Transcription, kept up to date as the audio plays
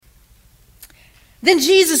Then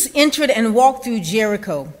Jesus entered and walked through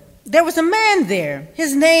Jericho. There was a man there,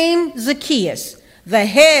 his name Zacchaeus, the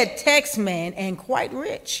head tax man and quite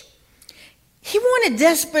rich. He wanted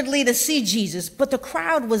desperately to see Jesus, but the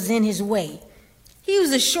crowd was in his way. He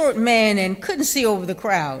was a short man and couldn't see over the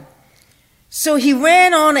crowd. So he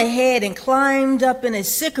ran on ahead and climbed up in a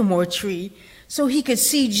sycamore tree so he could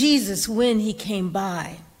see Jesus when he came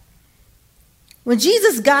by. When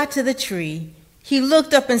Jesus got to the tree, he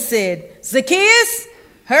looked up and said, "Zacchaeus,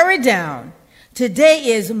 hurry down. Today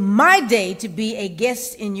is my day to be a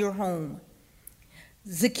guest in your home."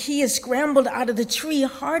 Zacchaeus scrambled out of the tree,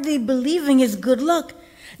 hardly believing his good luck,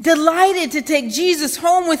 delighted to take Jesus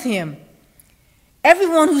home with him.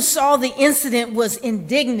 Everyone who saw the incident was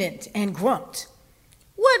indignant and grumped.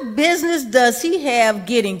 What business does he have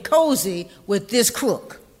getting cozy with this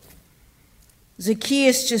crook?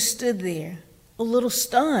 Zacchaeus just stood there, a little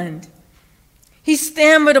stunned. He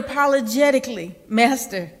stammered apologetically,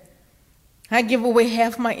 "Master, I give away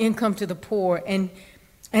half my income to the poor, and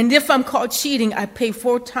if I'm caught cheating, I pay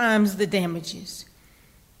 4 times the damages."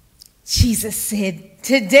 Jesus said,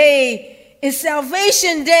 "Today is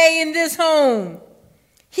salvation day in this home.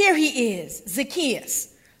 Here he is, Zacchaeus,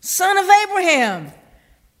 son of Abraham.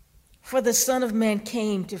 For the Son of Man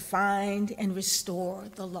came to find and restore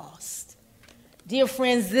the lost." Dear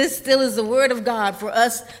friends, this still is the word of God for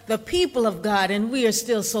us, the people of God, and we are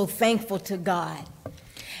still so thankful to God.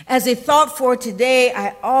 As a thought for today,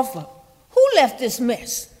 I offer, who left this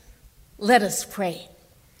mess? Let us pray.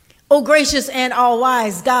 Oh, gracious and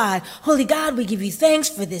all-wise God, holy God, we give you thanks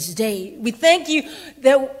for this day. We thank you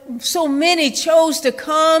that so many chose to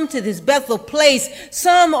come to this Bethel place.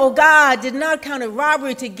 Some, oh God, did not count it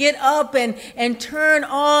robbery to get up and turn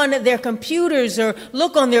on their computers or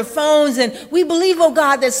look on their phones. And we believe, oh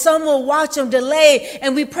God, that some will watch them delay.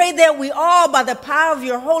 And we pray that we all, by the power of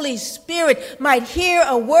your Holy Spirit, might hear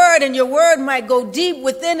a word and your word might go deep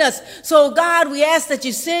within us. So, God, we ask that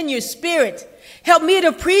you send your Spirit. Help me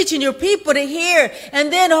to preach and your people to hear.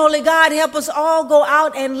 And then, Holy God, help us all go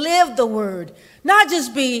out and live the word. Not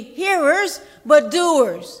just be hearers, but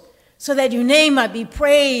doers, so that your name might be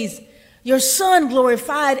praised, your Son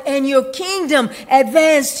glorified, and your kingdom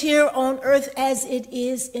advanced here on earth as it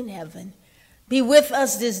is in heaven. Be with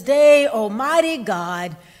us this day, Almighty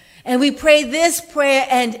God. And we pray this prayer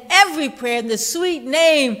and every prayer in the sweet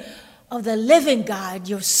name of the living God,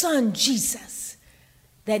 your Son, Jesus.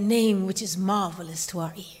 That name which is marvelous to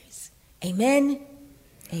our ears. Amen,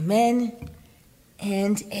 amen,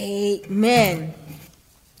 and amen.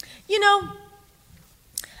 You know,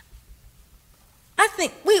 I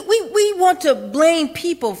think we want to blame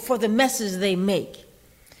people for the messes they make,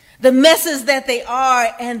 the messes that they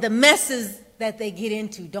are, and the messes that they get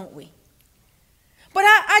into, don't we? But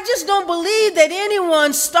I just don't believe that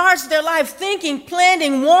anyone starts their life thinking,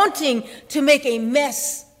 planning, wanting to make a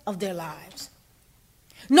mess of their lives.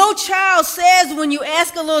 No child says when you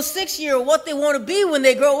ask a little 6-year-old what they want to be when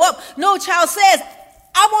they grow up, no child says,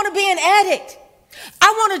 "I want to be an addict. I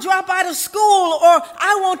want to drop out of school," or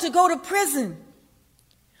 "I want to go to prison."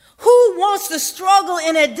 Who wants to struggle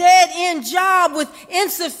in a dead-end job with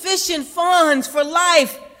insufficient funds for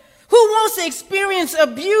life? Who wants to experience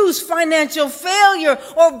abuse, financial failure,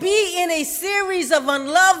 or be in a series of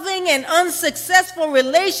unloving and unsuccessful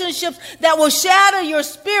relationships that will shatter your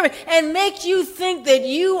spirit and make you think that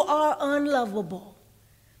you are unlovable?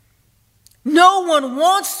 No one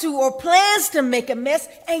wants to or plans to make a mess,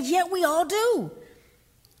 and yet we all do.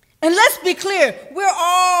 And let's be clear, we're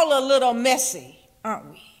all a little messy, aren't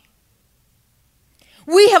we?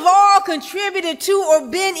 We have all contributed to or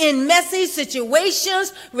been in messy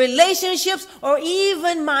situations, relationships, or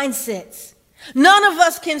even mindsets. None of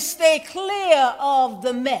us can stay clear of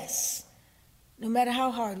the mess, no matter how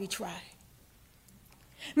hard we try.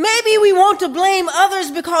 Maybe we want to blame others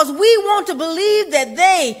because we want to believe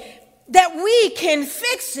that we can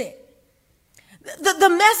fix it. The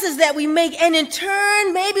messes that we make, and in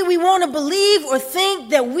turn, maybe we want to believe or think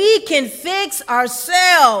that we can fix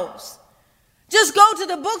ourselves. Just go to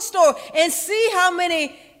the bookstore and see how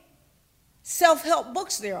many self-help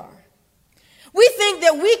books there are. We think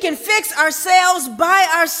that we can fix ourselves by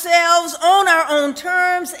ourselves on our own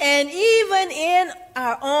terms and even in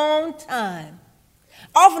our own time.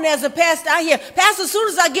 Often as a pastor, I hear, "Pastor, as soon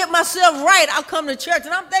as I get myself right, I'll come to church."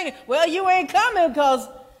 And I'm thinking, well, you ain't coming because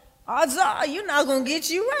odds are you're not going to get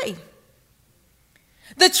you right.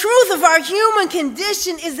 The truth of our human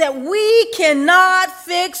condition is that we cannot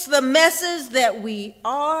fix the messes that we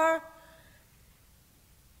are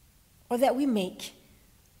or that we make.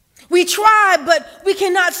 We try, but we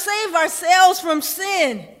cannot save ourselves from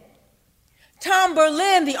sin. Tom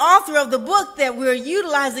Berlin, the author of the book that we're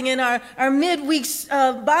utilizing in our midweek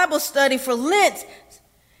Bible study for Lent,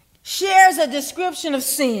 shares a description of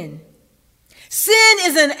sin. Sin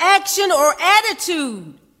is an action or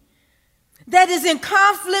attitude that is in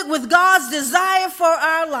conflict with God's desire for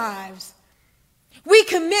our lives. We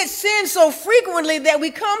commit sin so frequently that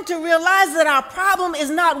we come to realize that our problem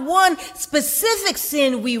is not one specific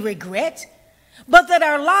sin we regret, but that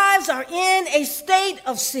our lives are in a state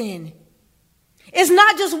of sin. It's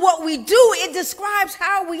not just what we do, it describes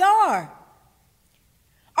how we are.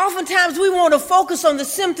 Oftentimes we want to focus on the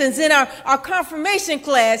symptoms in our confirmation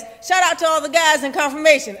class. Shout out to all the guys in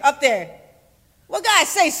confirmation up there. Well, guys,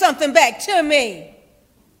 say something back to me.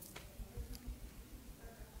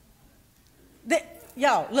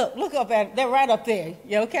 Y'all, look up at it. They're right up there.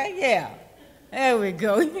 You okay? Yeah. There we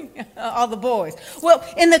go. All the boys. Well,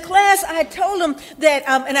 in the class, I told them that,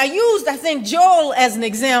 and I used, I think, Joel as an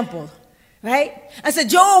example. Right? I said,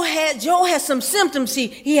 Joel has some symptoms.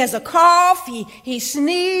 He has a cough, he's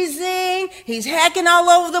sneezing, he's hacking all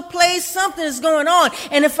over the place, something is going on.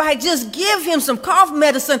 And if I just give him some cough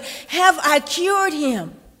medicine, have I cured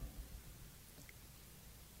him?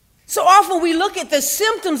 So often we look at the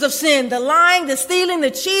symptoms of sin, the lying, the stealing, the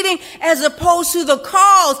cheating, as opposed to the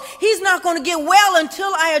cause. He's not going to get well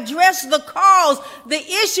until I address the cause. The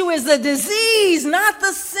issue is the disease, not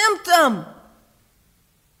the symptom.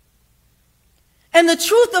 And the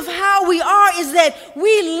truth of how we are is that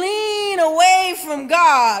we lean away from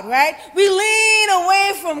God, right? We lean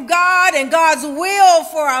away from God and God's will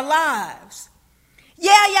for our lives.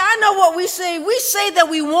 Yeah, I know what we say. We say that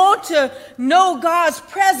we want to know God's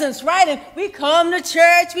presence, right? And we come to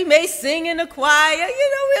church. We may sing in the choir.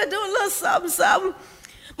 We'll do a little something.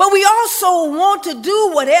 But we also want to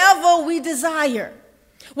do whatever we desire.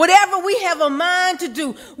 Whatever we have a mind to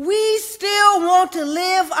do, we still want to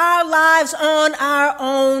live our lives on our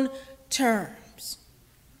own terms.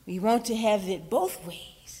 We want to have it both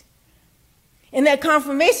ways. In that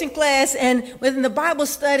confirmation class and within the Bible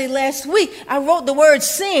study last week, I wrote the word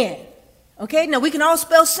sin. Okay, now we can all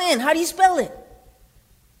spell sin. How do you spell it?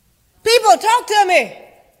 People, talk to me.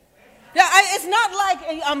 Now, it's not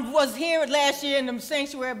like I was here last year in the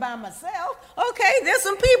sanctuary by myself. Okay, there's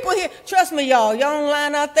some people here. Trust me, y'all. Y'all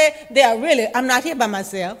online out there, they are really, I'm not here by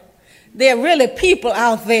myself. There are really people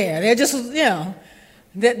out there. They're just,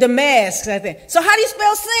 the masks, I think. So how do you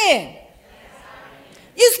spell sin?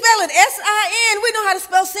 You spell it S-I-N. We know how to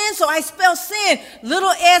spell sin, so I spell sin. Little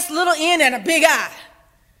S, little N, and a big I.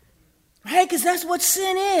 Right? Because that's what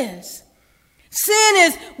sin is. Sin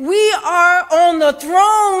is we are on the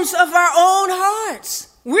thrones of our own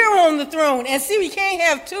hearts. We're on the throne. And see, we can't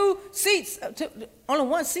have two seats, only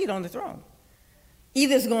one seat on the throne.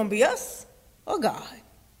 Either it's going to be us or God.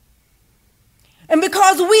 And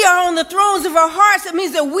because we are on the thrones of our hearts, it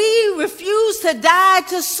means that we refuse to die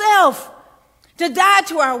to self, to die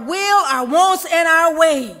to our will, our wants, and our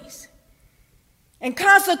ways. And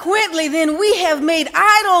consequently, then we have made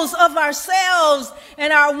idols of ourselves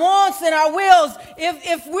and our wants and our wills.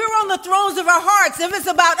 If we're on the thrones of our hearts, if it's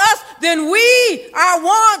about us, then our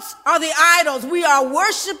wants are the idols. We are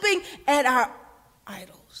worshiping at our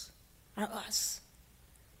idols, our us.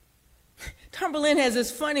 Tom Berlin has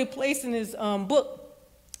this funny place in his book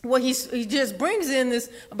where he just brings in this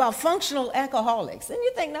about functional alcoholics. And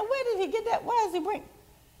you think, now where did he get that? Why does he bring?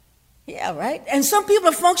 Yeah, right? And some people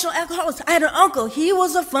are functional alcoholics. I had an uncle. He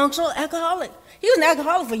was a functional alcoholic. He was an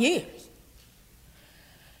alcoholic for years.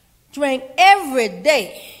 Drank every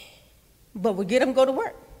day, but would get him to go to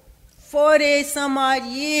work. 40 some odd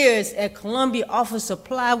years at Columbia Office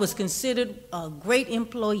Supply, was considered a great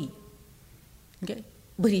employee. Okay?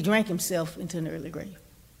 But he drank himself into an early grave.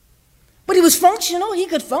 But he was functional. He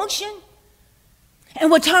could function. And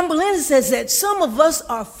what Tom Berlin says that some of us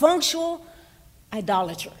are functional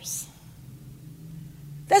idolaters.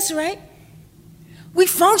 That's right. We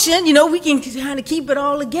function, we can kind of keep it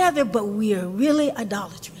all together, but we are really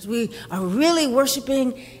idolaters. We are really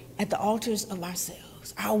worshiping at the altars of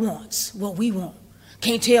ourselves, our wants, what we want.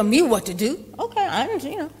 Can't tell me what to do. Okay,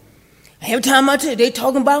 every time they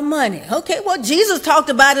talking about money. Okay, well, Jesus talked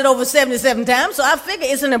about it over 77 times, so I figure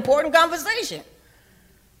it's an important conversation.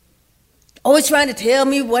 Always trying to tell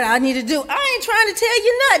me what I need to do. I ain't trying to tell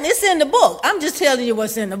you nothing. It's in the book. I'm just telling you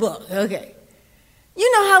what's in the book. Okay. You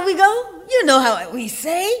know how we go. You know how we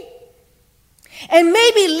say. And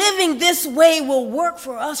maybe living this way will work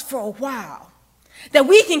for us for a while. That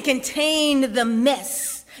we can contain the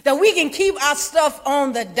mess. That we can keep our stuff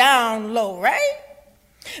on the down low, right?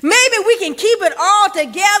 Maybe we can keep it all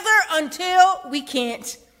together until we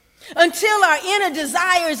can't. until our inner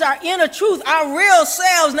desires, our inner truth, our real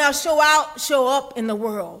selves now show up in the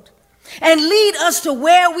world and lead us to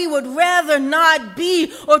where we would rather not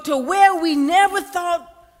be, or to where we never thought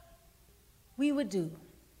we would do.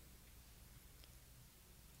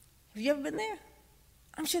 Have you ever been there?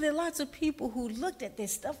 I'm sure there are lots of people who looked at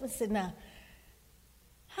this stuff and said, now,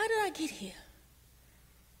 how did I get here?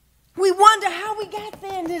 We wonder how we got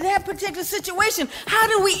there into that particular situation. How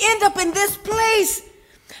did we end up in this place?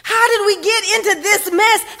 How did we get into this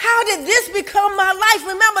mess? How did this become my life?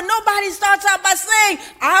 Remember, nobody starts out by saying,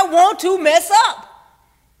 I want to mess up.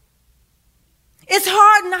 It's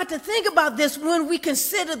hard not to think about this when we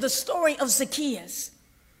consider the story of Zacchaeus.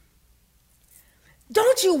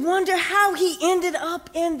 Don't you wonder how he ended up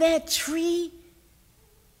in that tree?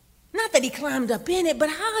 Not that he climbed up in it, but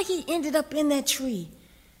how he ended up in that tree.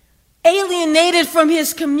 Alienated from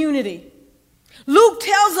his community. Luke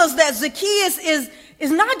tells us that Zacchaeus is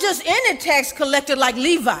not just any tax collector like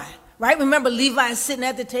Levi, right? Remember, Levi is sitting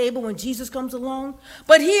at the table when Jesus comes along.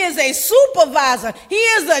 But he is a supervisor. He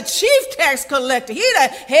is a chief tax collector. He's the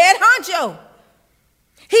head honcho.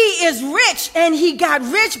 He is rich, and he got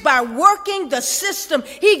rich by working the system.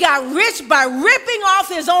 He got rich by ripping off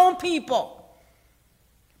his own people.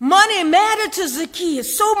 Money mattered to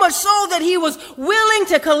Zacchaeus, so much so that he was willing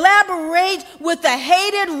to collaborate with the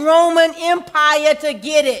hated Roman Empire to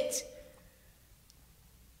get it.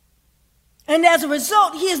 And as a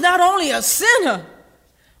result, he is not only a sinner,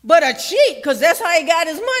 but a cheat, because that's how he got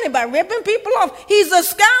his money, by ripping people off. He's a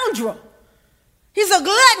scoundrel. He's a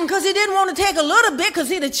glutton because he didn't want to take a little bit, because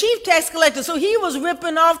he's the chief tax collector. So he was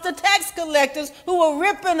ripping off the tax collectors who were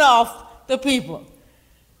ripping off the people.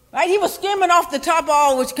 Right? He was skimming off the top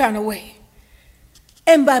all which kind of way.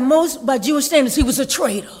 And by Jewish standards, he was a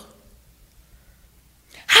traitor.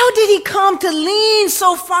 How did he come to lean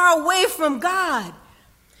so far away from God?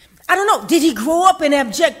 I don't know. Did he grow up in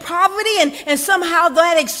abject poverty and somehow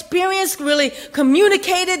that experience really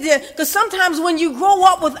communicated? Because sometimes when you grow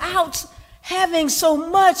up without having so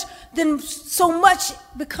much, then so much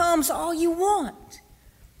becomes all you want.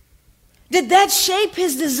 Did that shape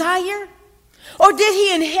his desire? Or did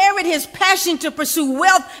he inherit his passion to pursue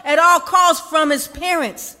wealth at all costs from his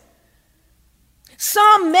parents?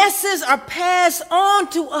 Some messes are passed on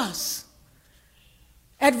to us.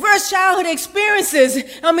 Adverse childhood experiences,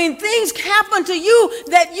 things happen to you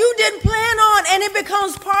that you didn't plan on, and it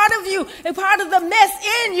becomes part of you, and part of the mess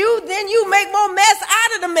in you. Then you make more mess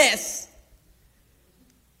out of the mess.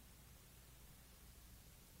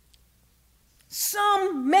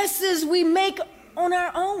 Some messes we make on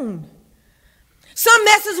our own. Some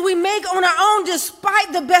messes we make on our own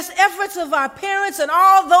despite the best efforts of our parents and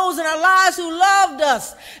all those in our lives who loved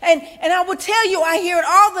us. And I will tell you, I hear it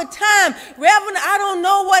all the time. Reverend, I don't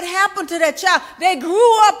know what happened to that child. They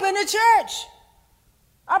grew up in the church.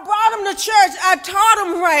 I brought them to church. I taught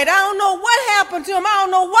them right. I don't know what happened to them. I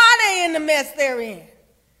don't know why they're in the mess they're in.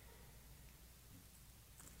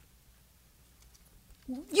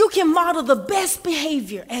 You can model the best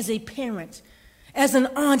behavior as a parent, as an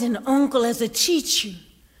aunt and uncle, as a teacher,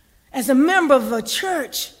 as a member of a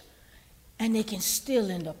church, and they can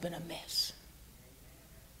still end up in a mess.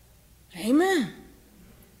 Amen.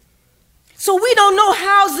 So we don't know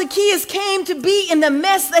how Zacchaeus came to be in the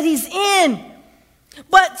mess that he's in,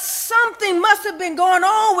 but something must have been going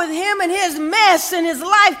on with him and his mess in his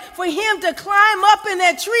life for him to climb up in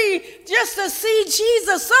that tree just to see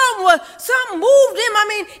Jesus. Something moved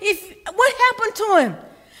him. What happened to him?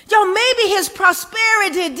 Maybe his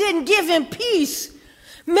prosperity didn't give him peace.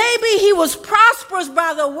 Maybe he was prosperous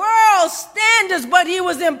by the world's standards, but he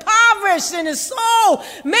was impoverished in his soul.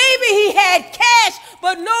 Maybe he had cash,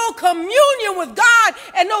 but no communion with God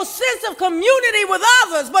and no sense of community with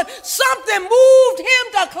others. But something moved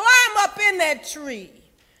him to climb up in that tree.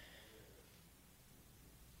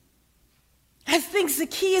 I think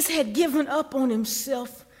Zacchaeus had given up on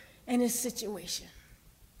himself and his situation.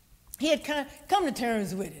 He had come to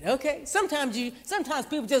terms with it, okay? Sometimes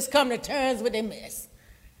people just come to terms with their mess.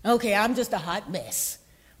 Okay, I'm just a hot mess.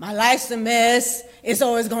 My life's a mess. It's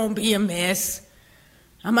always going to be a mess.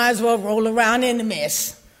 I might as well roll around in the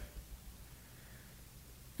mess.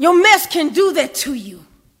 Your mess can do that to you,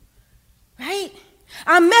 right?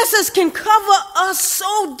 Our messes can cover us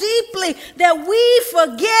so deeply that we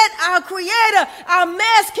forget our Creator. Our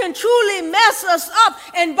mess can truly mess us up.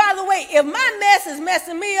 And by the way, if my mess is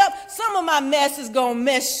messing me up, some of my mess is going to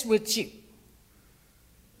mess with you.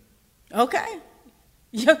 Okay?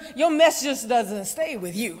 Your mess just doesn't stay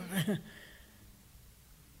with you.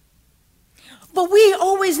 But we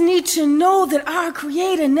always need to know that our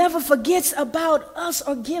Creator never forgets about us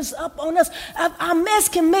or gives up on us. Our mess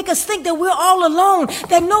can make us think that we're all alone,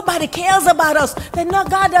 that nobody cares about us, that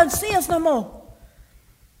God doesn't see us no more.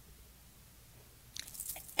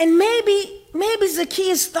 And maybe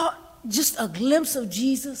Zacchaeus thought just a glimpse of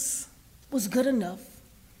Jesus was good enough.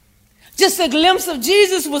 Just a glimpse of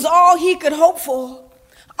Jesus was all he could hope for,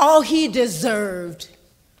 all he deserved.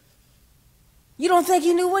 You don't think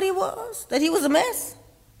he knew what he was? That he was a mess?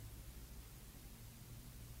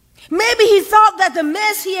 Maybe he thought that the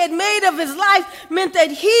mess he had made of his life meant that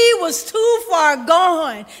he was too far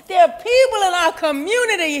gone. There are people in our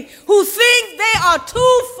community who think they are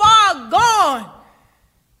too far gone,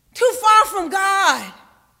 too far from God,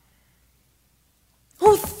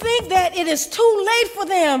 who think that it is too late for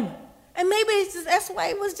them. And maybe that's why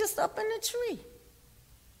he was just up in the tree.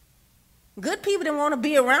 Good people didn't want to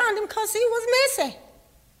be around him because he was messy.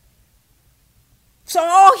 So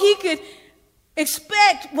all he could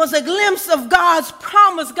expect was a glimpse of God's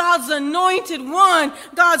promise, God's anointed one,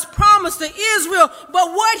 God's promise to Israel.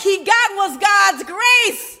 But what he got was God's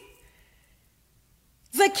grace.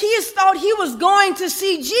 Zacchaeus thought he was going to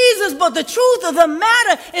see Jesus, but the truth of the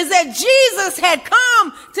matter is that Jesus had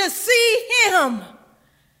come to see him.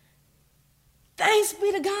 Thanks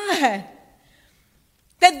be to God.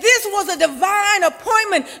 That this was a divine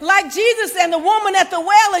appointment, like Jesus and the woman at the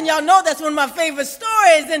well. And y'all know that's one of my favorite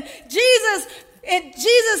stories. And Jesus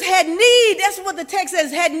had need, that's what the text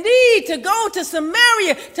says, had need to go to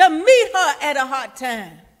Samaria to meet her at a hot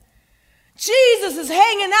time. Jesus is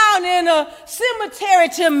hanging out in a cemetery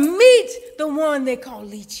to meet the one they call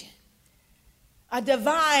Legion. A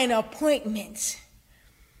divine appointment.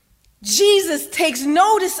 Jesus takes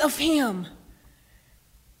notice of him,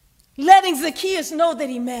 letting Zacchaeus know that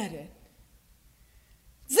he mattered.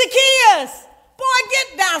 Zacchaeus, boy,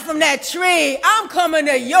 get down from that tree. I'm coming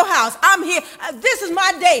to your house. I'm here. This is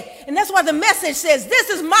my day. And that's why the message says, this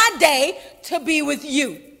is my day to be with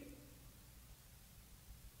you.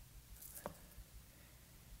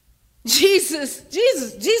 Jesus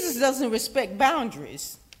doesn't respect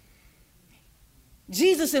boundaries.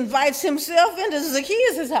 Jesus invites himself into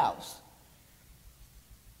Zacchaeus' house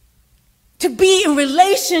to be in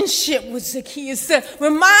relationship with Zacchaeus, to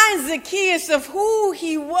remind Zacchaeus of who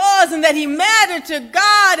he was and that he mattered to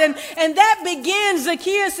God. And that begins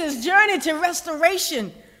Zacchaeus' journey to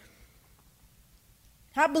restoration.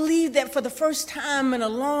 I believe that for the first time in a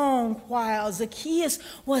long while, Zacchaeus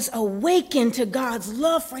was awakened to God's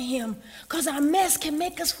love for him, because our mess can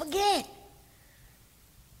make us forget.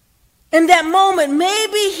 In that moment,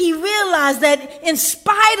 maybe he realized that in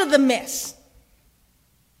spite of the mess,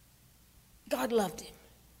 God loved him.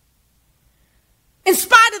 In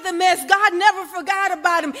spite of the mess, God never forgot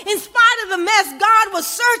about him. In spite of the mess, God was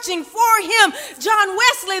searching for him. John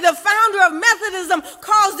Wesley, the founder of Methodism,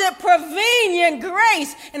 calls it prevenient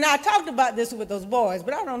grace. And I talked about this with those boys,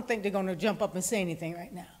 but I don't think they're going to jump up and say anything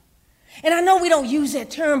right now. And I know we don't use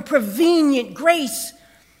that term, prevenient grace.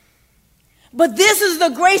 But this is the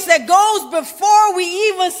grace that goes before we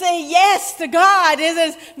even say yes to God. It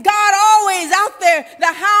is God always out there, the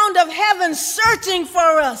hound of heaven, searching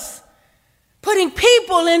for us, putting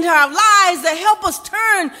people into our lives that help us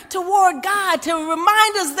turn toward God, to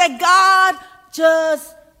remind us that God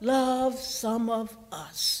just loves some of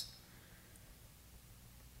us.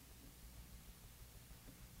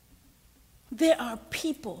 There are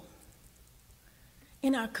people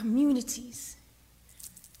in our communities,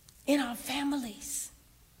 in our families,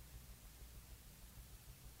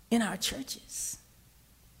 in our churches,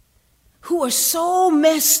 who are so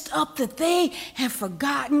messed up that they have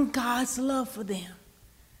forgotten God's love for them.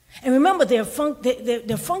 And remember, they're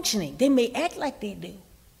functioning. They may act like they do.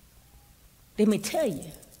 They may tell you,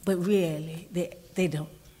 but really, they don't.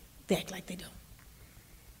 They act like they don't.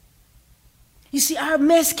 You see, our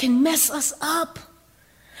mess can mess us up,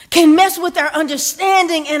 can mess with our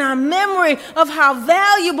understanding and our memory of how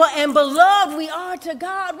valuable and beloved we are to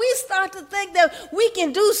God. We start to think that we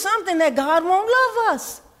can do something that God won't love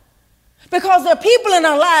us, because there are people in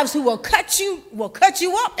our lives who will cut you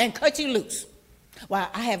up and cut you loose. Well,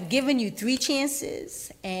 I have given you 3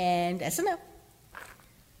 chances, and that's enough.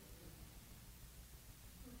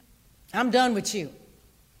 I'm done with you.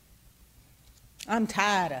 I'm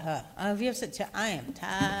tired of her. Have you ever said, I am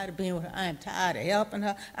tired of being with her. I am tired of helping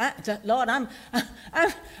her. Lord,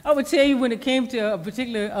 I would tell you when it came to a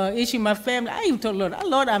particular issue in my family, I even told Lord,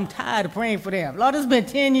 I'm tired of praying for them. Lord, it's been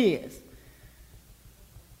 10 years.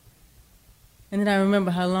 And then I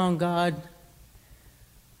remember how long God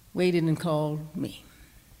waited and called me.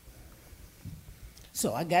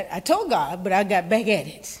 So I told God, but I got back at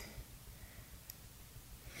it.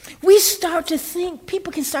 we start to think,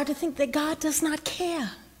 people can start to think that God does not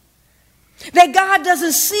care, that God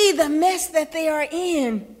doesn't see the mess that they are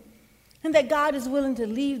in, and that God is willing to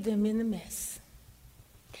leave them in the mess.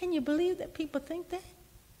 Can you believe that people think that?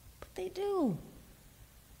 But they do.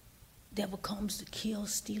 Devil comes to kill,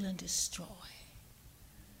 steal, and destroy.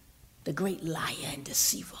 The great liar and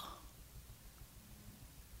deceiver.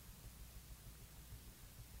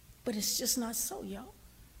 But it's just not so, y'all.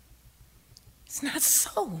 It's not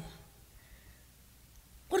so.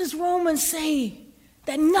 What does Romans say?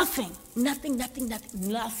 That nothing.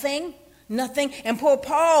 And poor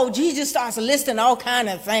Paul, Jesus starts listing all kind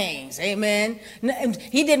of things. Amen.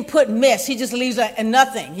 He didn't put mess. He just leaves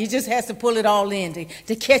nothing. He just has to pull it all in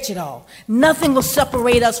to catch it all. Nothing will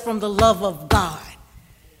separate us from the love of God.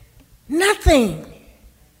 Nothing.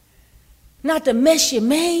 Not the mess you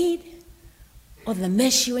made or the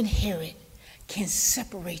mess you inherit can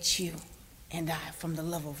separate you and I from the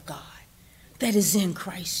love of God that is in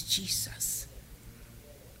Christ Jesus.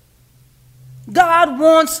 God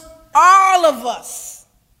wants all of us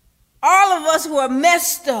who are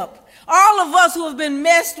messed up, all of us who have been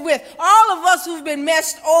messed with, all of us who've been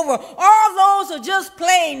messed over, all those who are just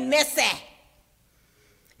plain messy,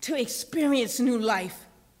 to experience new life.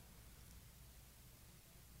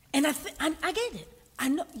 And I get it. I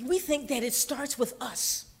know we think that it starts with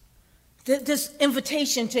us. This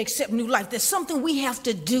invitation to accept new life. There's something we have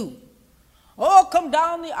to do. Oh, come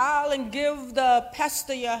down the aisle and give the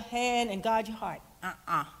pastor your hand and guard your heart.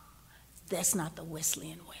 That's not the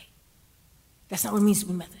Wesleyan way. That's not what it means to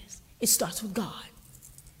be Methodist. It starts with God.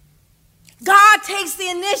 God takes the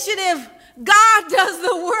initiative. God does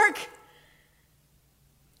the work.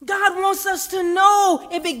 God wants us to know.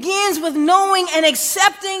 It begins with knowing and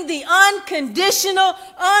accepting the unconditional,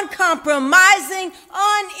 uncompromising,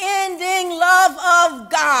 unending love of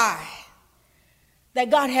God that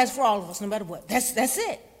God has for all of us, no matter what. That's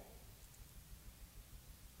it.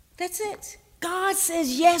 That's it. God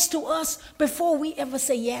says yes to us before we ever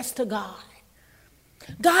say yes to God.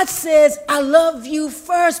 God says, I love you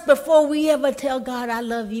first before we ever tell God I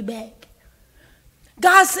love you back.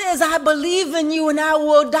 God says, I believe in you and I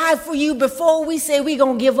will die for you before we say we're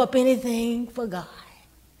going to give up anything for God.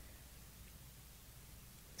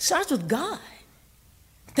 It starts with God.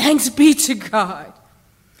 Thanks be to God.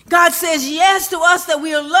 God says yes to us that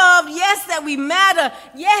we are loved, yes that we matter,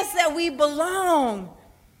 yes that we belong.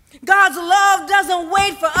 God's love doesn't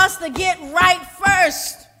wait for us to get right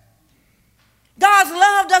first. God's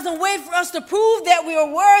love doesn't wait for us to prove that we are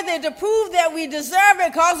worthy, to prove that we deserve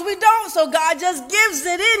it, because we don't. So God just gives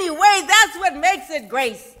it anyway. That's what makes it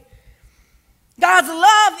grace. God's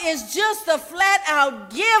love is just a flat-out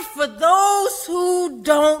gift for those who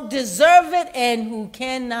don't deserve it and who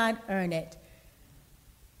cannot earn it.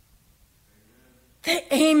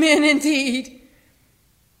 Amen indeed.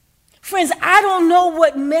 Friends, I don't know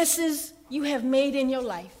what messes you have made in your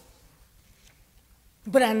life,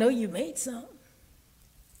 but I know you made some.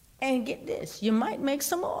 And get this, you might make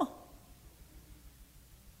some more.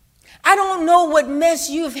 I don't know what mess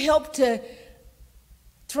you've helped to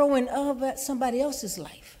throw in somebody else's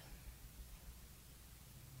life.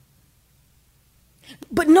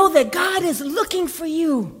 But know that God is looking for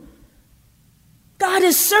you. God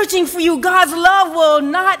is searching for you. God's love will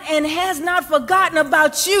not and has not forgotten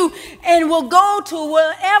about you and will go to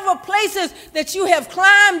whatever places that you have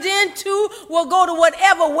climbed into, will go to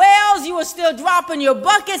whatever wells you are still dropping your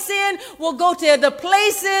buckets in, will go to the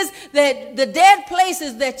places the dead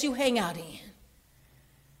places that you hang out in.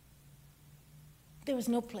 There is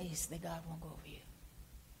no place that God won't go over you.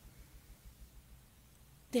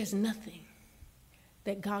 There's nothing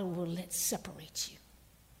that God will let separate you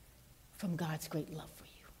from God's great love for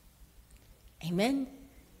you. Amen,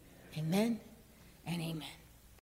 amen, and amen.